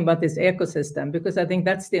talking about this ecosystem, because I think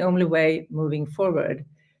that's the only way moving forward.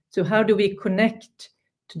 So how do we connect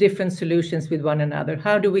to different solutions with one another?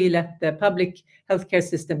 How do we let the public healthcare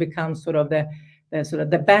system become sort of the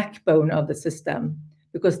backbone of the system?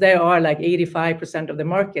 Because there are like 85% of the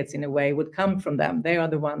markets, in a way, would come from them. They are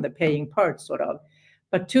the one, the paying part, sort of.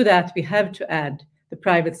 But to that, we have to add the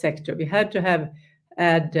private sector. We had to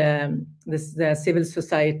add the civil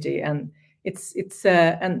society, and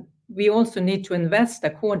and we also need to invest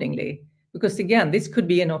accordingly. Because again, this could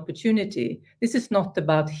be an opportunity. This is not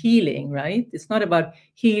about healing, right? It's not about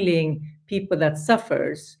healing people that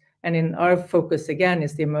suffers. And in our focus, again,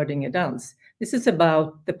 is the emerging adults. This is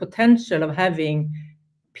about the potential of having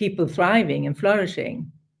people thriving and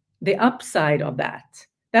flourishing. The upside of that,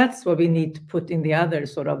 that's what we need to put in the other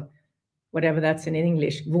sort of, whatever that's in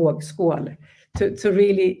English, vågskål, to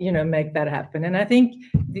really, make that happen. And I think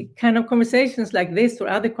the kind of conversations like this or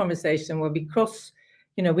other conversation where we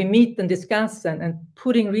we meet and discuss and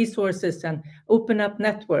putting resources and open up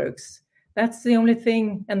networks. That's the only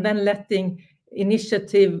thing. And then letting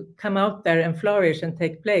initiative come out there and flourish and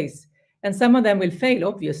take place. And some of them will fail,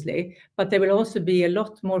 obviously, but there will also be a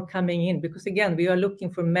lot more coming in, because again, we are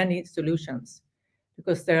looking for many solutions,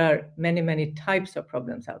 because there are many types of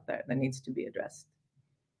problems out there that needs to be addressed.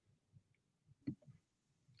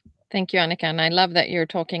 Thank you, Annika. And I love that you're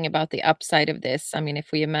talking about the upside of this. I mean,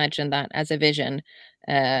 if we imagine that as a vision,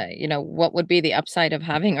 what would be the upside of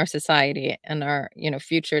having our society and our,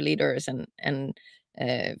 future leaders and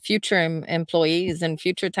future employees and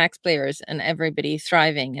future taxpayers and everybody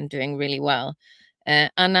thriving and doing really well.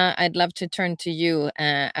 Anna, I'd love to turn to you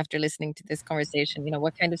after listening to this conversation.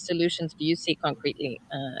 What kind of solutions do you see concretely?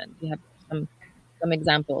 Do you have some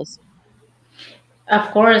examples?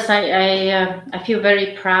 Of course, I feel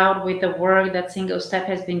very proud with the work that Single Step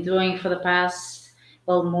has been doing for the past,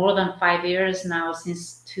 more than 5 years now,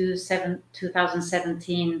 since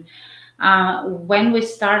 2017. When we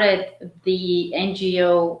started the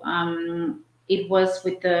NGO, it was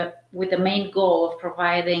with the main goal of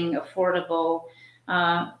providing affordable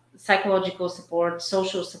psychological support,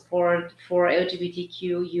 social support for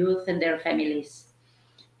LGBTQ youth and their families.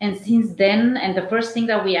 And since then, and the first thing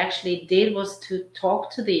that we actually did was to talk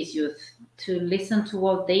to these youth, to listen to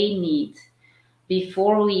what they need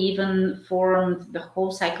before we even formed the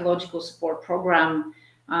whole psychological support program.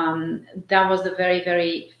 That was the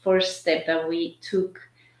very first step that we took.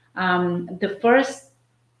 The first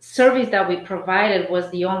service that we provided was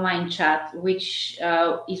the online chat, which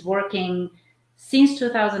is working since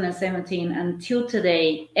 2017 until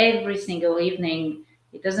today, every single evening.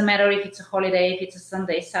 It doesn't matter if it's a holiday, if it's a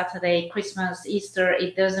Sunday, Saturday, Christmas, Easter,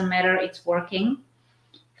 it doesn't matter, it's working.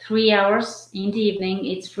 3 hours in the evening,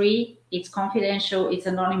 it's free, it's confidential, it's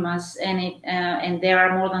anonymous, and there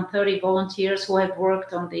are more than 30 volunteers who have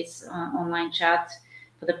worked on this online chat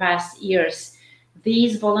for the past years.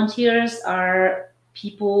 These volunteers are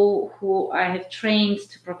people who I have trained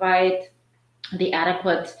to provide the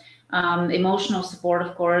adequate emotional support,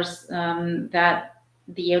 of course, that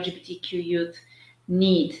the LGBTQ youth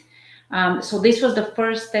need. So this was the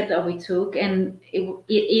first step that we took, and it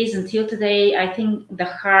is until today, I think, the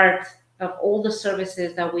heart of all the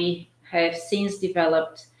services that we have since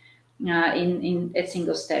developed at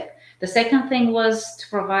Single Step. The second thing was to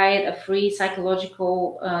provide a free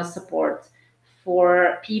psychological support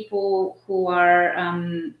for people who are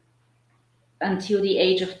until the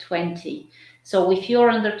age of 20. So if you're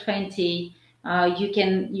under 20, you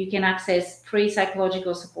can access free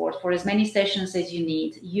psychological support for as many sessions as you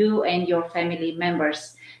need, you and your family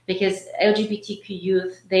members, because LGBTQ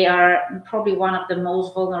youth, they are probably one of the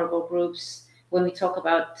most vulnerable groups when we talk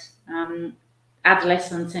about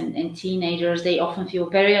adolescents and teenagers, they often feel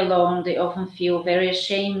very alone. They often feel very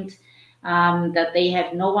ashamed that they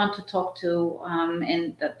have no one to talk to,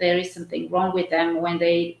 and that there is something wrong with them when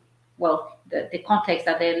they, well, the context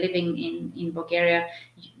that they're living in Bulgaria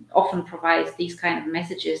often provides these kind of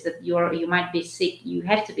messages that you might be sick, you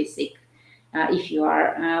have to be sick if you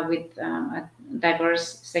are with a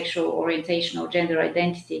diverse sexual orientation or gender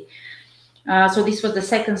identity. So this was the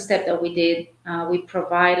second step that we did. We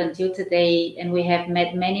provide until today, and we have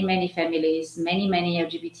met many families, many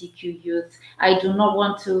LGBTQ youth. I do not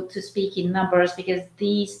want to speak in numbers, because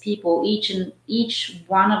these people, each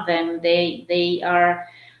one of them, they are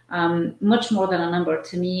much more than a number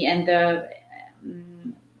to me and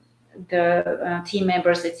the team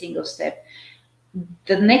members at Single Step.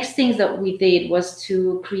 The next things that we did was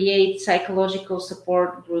to create psychological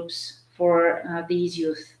support groups for these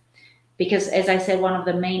youth. Because, as I said, one of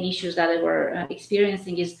the main issues that they were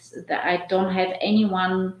experiencing is that I don't have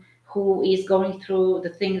anyone who is going through the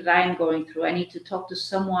things that I'm going through. I need to talk to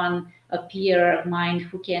someone, a peer of mine,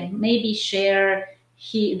 who can maybe share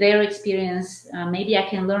their experience. Maybe I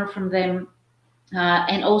can learn from them.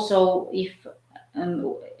 And also, if,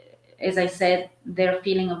 as I said, their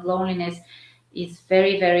feeling of loneliness is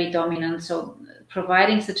very dominant. So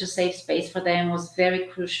providing such a safe space for them was very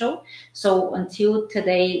crucial. So until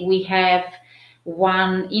today, we have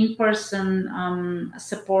one in-person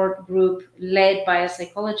support group led by a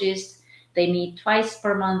psychologist. They meet twice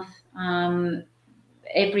per month.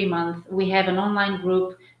 Every month we have an online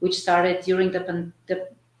group which started during the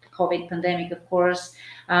COVID pandemic, of course,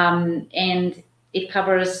 and it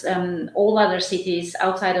covers all other cities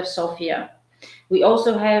outside of Sofia. We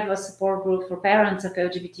also have a support group for parents of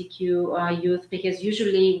LGBTQ youth, because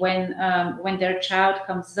usually when their child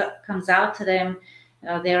comes out to them,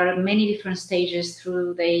 there are many different stages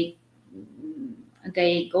through they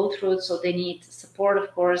go through. So they need support,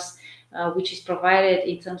 of course, which is provided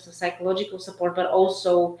in terms of psychological support, but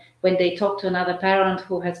also when they talk to another parent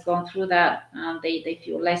who has gone through that, they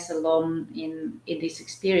feel less alone in this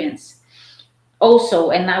experience. Also,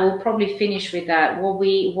 and I will probably finish with that, what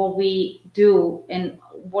we do and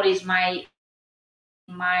what is my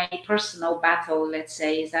personal battle, let's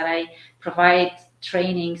say, is that I provide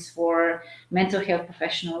trainings for mental health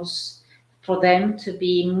professionals for them to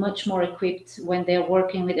be much more equipped when they're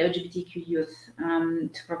working with LGBTQ youth,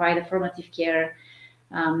 to provide affirmative care,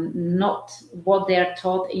 not what they're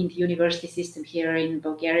taught in the university system here in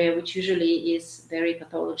Bulgaria, which usually is very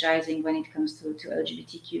pathologizing when it comes to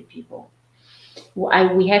LGBTQ people.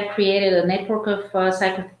 We have created a network of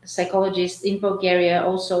psychologists in Bulgaria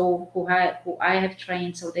also who I have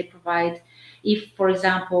trained. So they provide, if, for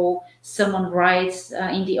example, someone writes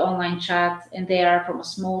in the online chat and they are from a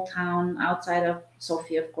small town outside of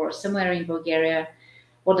Sofia, of course, somewhere in Bulgaria,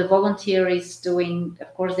 what the volunteer is doing,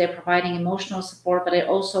 of course, they're providing emotional support, but they're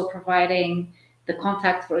also providing the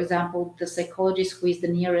contact, for example, the psychologist who is the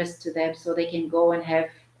nearest to them, so they can go and have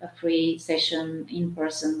a free session in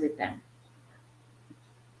person with them.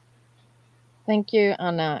 Thank you,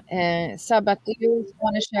 Anna. Sabat, do you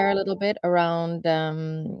want to share a little bit around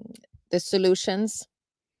the solutions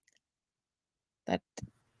that?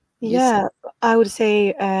 Yeah, I would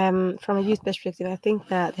say from a youth perspective, I think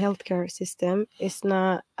that the healthcare system is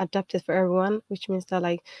not adapted for everyone, which means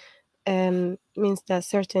that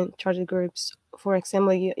certain target groups, for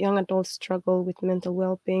example, young adults struggle with mental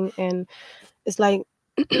well-being, and it's like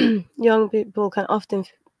young people can often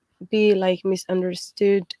be like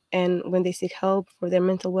misunderstood and when they seek help for their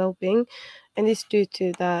mental well-being, and it's due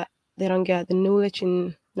to that they don't get the knowledge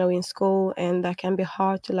in school, and that can be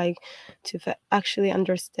hard to actually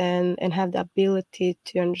understand and have the ability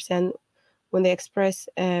to understand when they express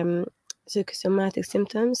psychosomatic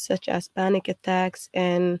symptoms such as panic attacks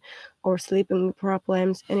or sleeping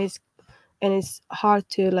problems, and it's hard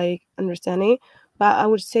to understand it. But I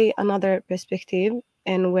would say another perspective,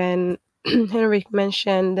 and when Henrik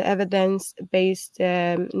mentioned the evidence-based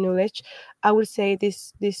knowledge, I would say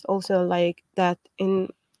this also that in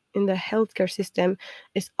the healthcare system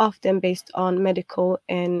is often based on medical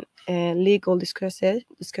and legal discussions,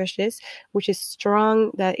 which is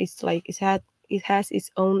strong, that it has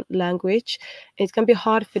its own language. It can be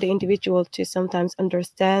hard for the individual to sometimes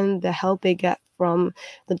understand the help they get from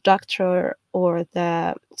the doctor or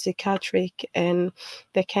the psychiatric, and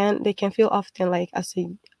they can feel often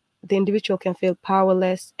the individual can feel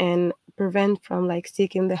powerless and prevent from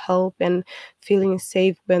seeking the help and feeling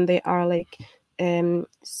safe when they are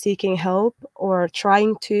seeking help or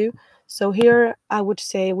trying to. So here I would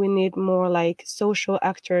say we need more social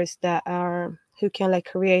actors that are who can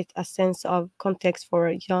like create a sense of context for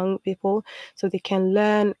young people, so they can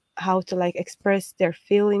learn how to like express their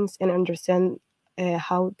feelings and understand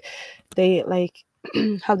how they like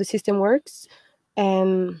how the system works.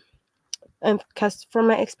 And because from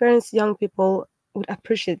my experience, young people would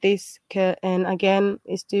appreciate this. And again,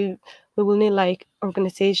 we will need like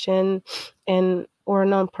organization and or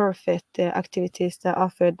non-profit activities that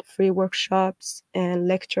offered free workshops and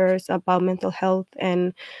lectures about mental health,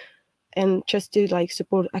 and just to like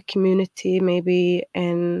support a community maybe,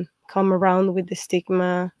 and come around with the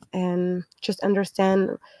stigma and just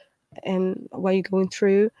understand and what you're going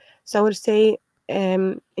through. So I would say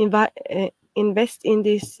invest in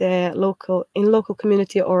this local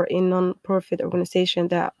community or in non-profit organization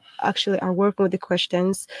that actually are working with the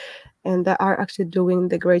questions and that are actually doing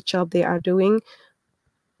the great job they are doing.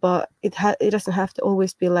 But it doesn't have to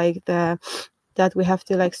always be like that we have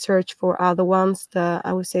to like search for other ones. That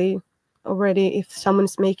I would say already, if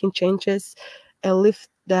someone's making changes, lift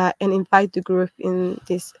that and invite the group in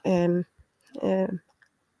this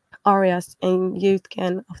areas, and youth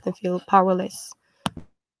can often feel powerless.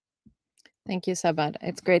 Thank you, Sabad.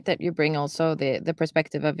 It's great that you bring also the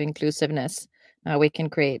perspective of inclusiveness. We can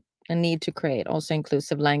create a need to create also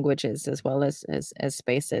inclusive languages as well as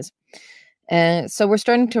spaces. So we're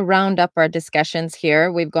starting to round up our discussions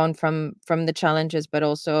here. We've gone from the challenges, but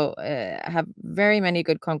also have very many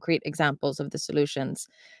good concrete examples of the solutions.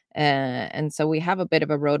 And so we have a bit of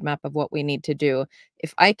a roadmap of what we need to do.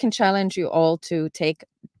 If I can challenge you all to take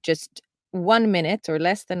just 1 minute or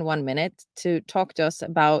less than 1 minute to talk to us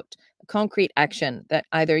about concrete action that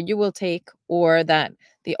either you will take or that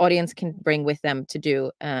the audience can bring with them to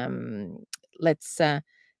do. Let's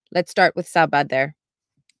start with Sabad there.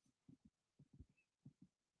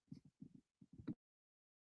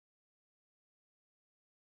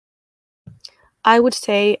 I would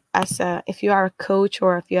say, if you are a coach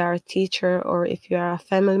or if you are a teacher or if you are a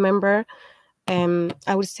family member,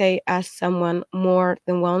 I would say ask someone more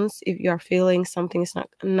than once if you are feeling something is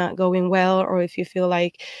not going well, or if you feel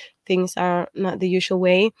like things are not the usual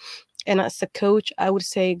way. And as a coach, I would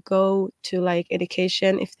say go to like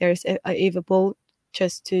education if there's available,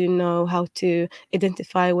 just to know how to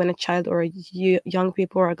identify when a child or young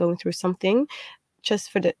people are going through something,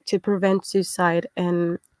 just to prevent suicide.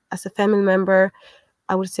 And as a family member,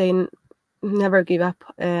 I would say never give up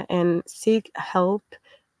and seek help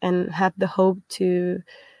and have the hope to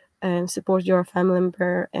support your family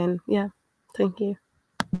member. And yeah, thank you.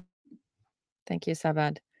 Thank you,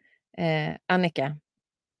 Sabad. Annika.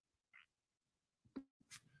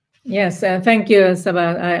 Yes, thank you,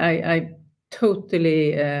 Sabad. I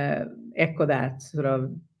totally echo that. Sort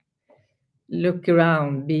of look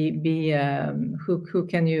around, who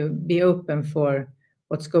can you be open for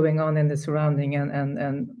what's going on in the surrounding,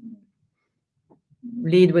 and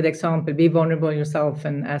lead with example, be vulnerable yourself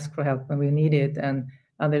and ask for help when we need it, and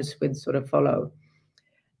others would sort of follow.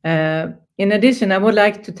 In addition, I would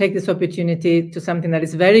like to take this opportunity to something that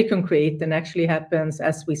is very concrete and actually happens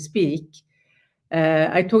as we speak.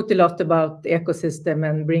 I talked a lot about the ecosystem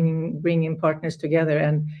and bringing partners together,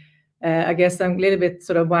 and I guess I'm a little bit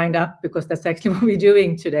sort of wind up because that's actually what we're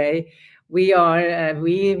doing today. We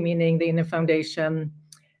meaning the Inner Foundation,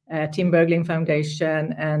 Tim Bergling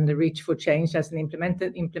Foundation, and the Reach for Change as an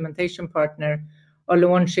implementation partner, are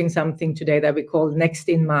launching something today that we call Next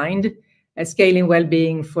in Mind, scaling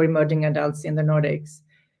well-being for emerging adults in the Nordics,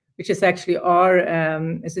 which is actually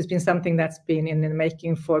this has been something that's been in the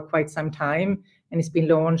making for quite some time, and it's been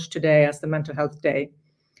launched today as the Mental Health Day.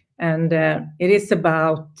 And it is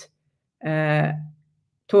about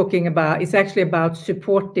it's actually about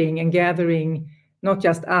supporting and gathering not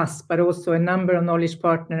just us, but also a number of knowledge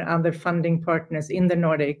partners, other funding partners in the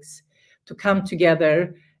Nordics, to come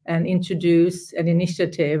together and introduce an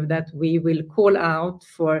initiative that we will call out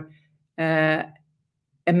for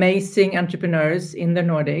amazing entrepreneurs in the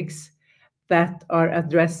Nordics that are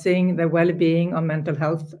addressing the well-being of mental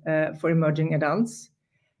health for emerging adults.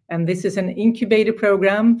 And this is an incubator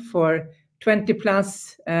program for 20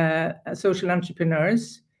 plus social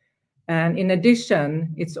entrepreneurs. And in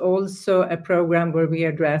addition, it's also a program where we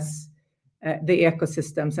address the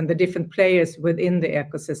ecosystems and the different players within the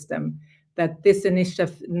ecosystem, that this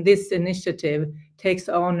initiative takes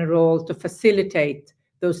on a role to facilitate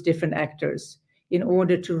those different actors in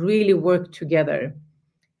order to really work together.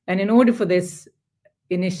 And in order for this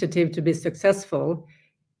initiative to be successful,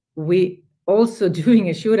 we also doing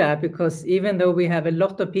a shura, because even though we have a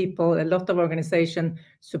lot of people, a lot of organizations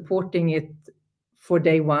supporting it for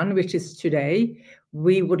day one, which is today,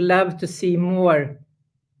 we would love to see more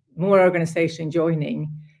organizations joining.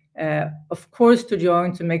 of course, to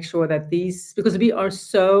join to make sure that these, because we are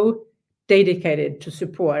so dedicated to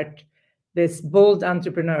support these bold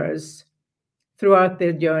entrepreneurs throughout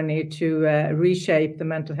their journey to reshape the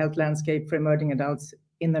mental health landscape for emerging adults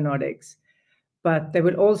in the Nordics. But there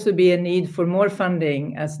will also be a need for more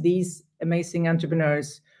funding as these amazing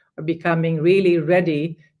entrepreneurs are becoming really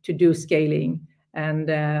ready to do scaling.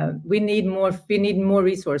 And we need more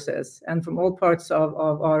resources, and from all parts of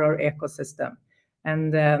our ecosystem.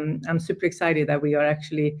 And I'm super excited that we are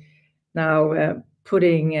actually now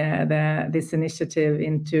putting this initiative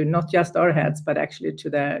into not just our heads, but actually to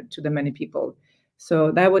the many people.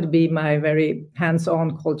 So that would be my very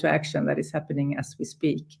hands-on call to action that is happening as we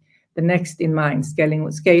speak. The next in mind,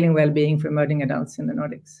 scaling well-being for emerging adults in the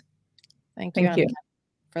Nordics. Thank you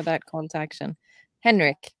for that call to action.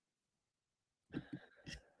 Henrik.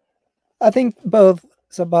 I think both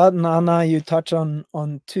Sabat and Anna, you touch on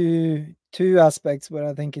two aspects where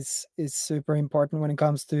I think is super important when it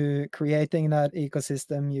comes to creating that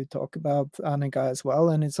ecosystem. You talk about Annika as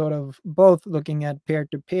well, and it's sort of both looking at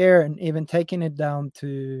peer-to-peer and even taking it down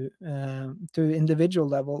to individual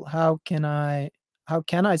level. How can I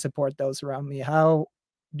support those around me? How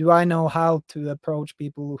do I know how to approach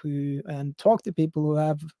people and talk to people who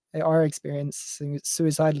are experiencing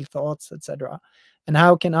suicidal thoughts, etc.? And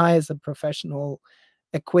how can I, as a professional,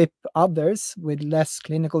 equip others with less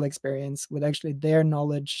clinical experience with actually their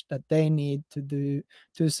knowledge that they need to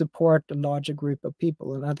support a larger group of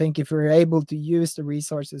people? And I think if we're able to use the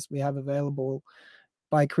resources we have available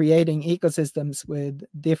by creating ecosystems with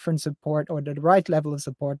different support or the right level of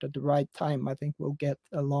support at the right time, I think we'll get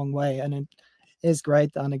a long way. And it is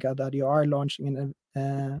great, Annika, that you are launching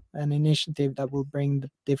an initiative that will bring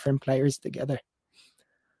the different players together.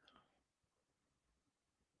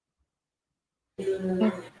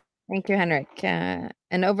 Thank you, Henrik.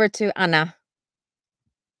 And over to Anna.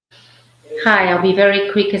 Hi, I'll be very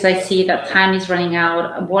quick as I see that time is running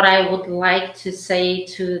out. What I would like to say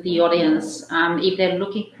to the audience, if they're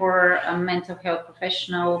looking for a mental health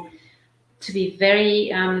professional, to be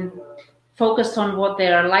very focused on what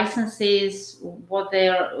their license is, what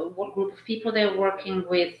group of people they're working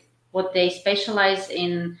with, what they specialize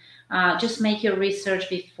in. Just make your research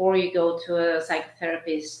before you go to a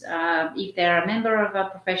psychotherapist. If they're a member of a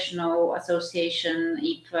professional association,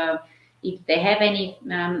 if they have any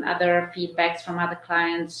other feedbacks from other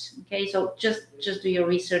clients, okay, so just do your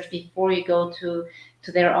research before you go to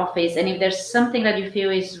their office. And if there's something that you feel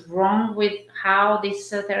is wrong with how this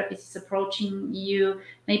therapist is approaching you,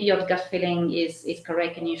 maybe your gut feeling is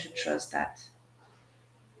correct and you should trust that.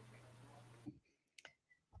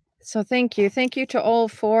 So thank you to all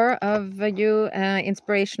four of you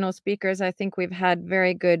inspirational speakers. I think we've had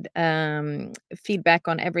very good feedback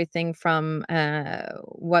on everything from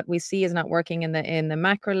what we see is not working in the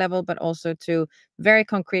macro level, but also to very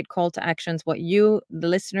concrete call to actions, what you, the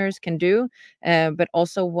listeners, can do, but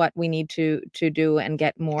also what we need to do and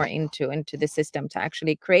get more into the system to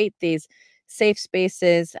actually create these safe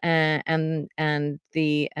spaces and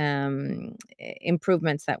the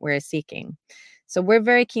improvements that we're seeking. So we're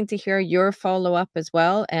very keen to hear your follow-up as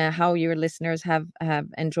well, how your listeners have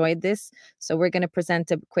enjoyed this. So we're going to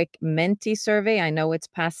present a quick Menti survey. I know it's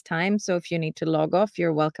past time, so if you need to log off,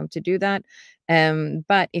 you're welcome to do that.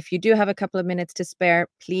 But if you do have a couple of minutes to spare,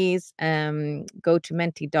 please go to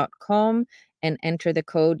menti.com and enter the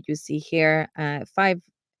code you see here,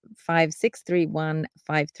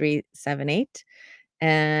 556315378.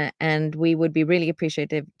 And we would be really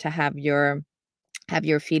appreciative to have your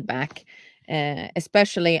feedback.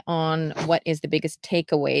 Especially on what is the biggest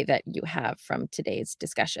takeaway that you have from today's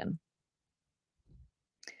discussion.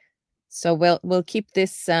 So we'll keep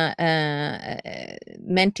this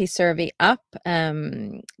Menti survey up,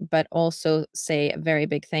 but also say a very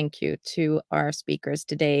big thank you to our speakers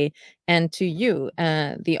today and to you,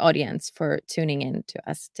 the audience, for tuning in to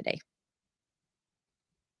us today.